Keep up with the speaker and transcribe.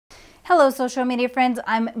Hello social media friends,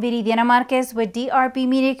 I'm Viridiana Marquez with DRB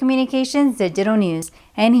Media Communications Digital News,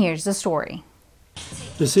 and here's the story.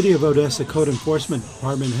 The City of Odessa Code Enforcement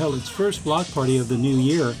Department held its first block party of the new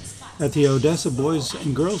year at the Odessa Boys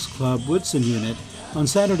and Girls Club WOODSON unit on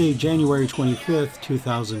Saturday, January 25,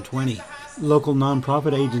 2020. Local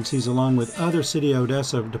nonprofit agencies along with other City of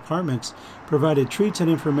Odessa departments provided treats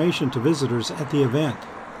and information to visitors at the event.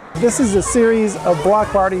 This is a series of block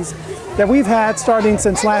parties that we've had starting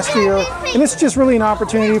since last year, and it's just really an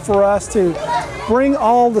opportunity for us to bring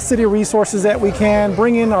all the city resources that we can,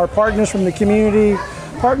 bring in our partners from the community,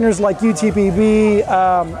 partners like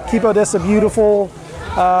UTPB, Keep Odessa Beautiful,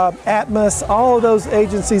 Atmos, all of those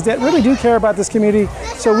agencies that really do care about this community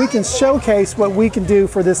so we can showcase what we can do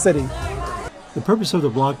for this city. The purpose of the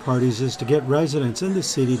block parties is to get residents in the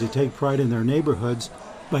city to take pride in their neighborhoods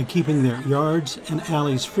by keeping their yards and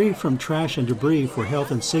alleys free from trash and debris for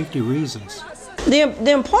health and safety reasons. The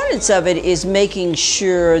importance of it is making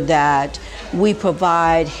sure that we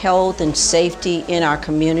provide health and safety in our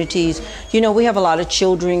communities. You know, we have a lot of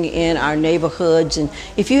children in our neighborhoods, and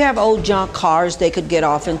if you have old junk cars, they could get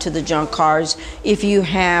off into the junk cars. If you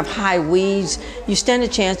have high weeds, you stand a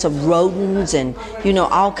chance of rodents and, you know,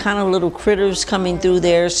 all kind of little critters coming through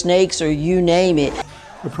there, snakes or you name it.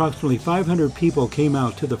 Approximately 500 people came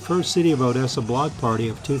out to the first City of Odessa block party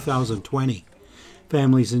of 2020.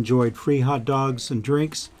 Families enjoyed free hot dogs and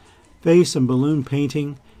drinks, face and balloon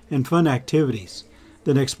painting, and fun activities.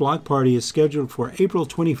 The next block party is scheduled for April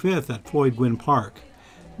 25th at FLOYD Park.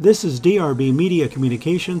 This is DRB Media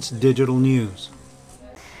Communications Digital News.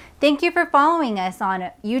 Thank you for following us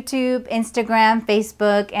on YouTube, Instagram,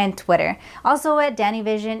 Facebook, and Twitter. Also at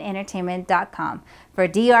DannyVisionEntertainment.com. For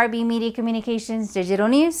DRB Media Communications Digital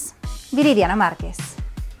News, Viridiana Marquez.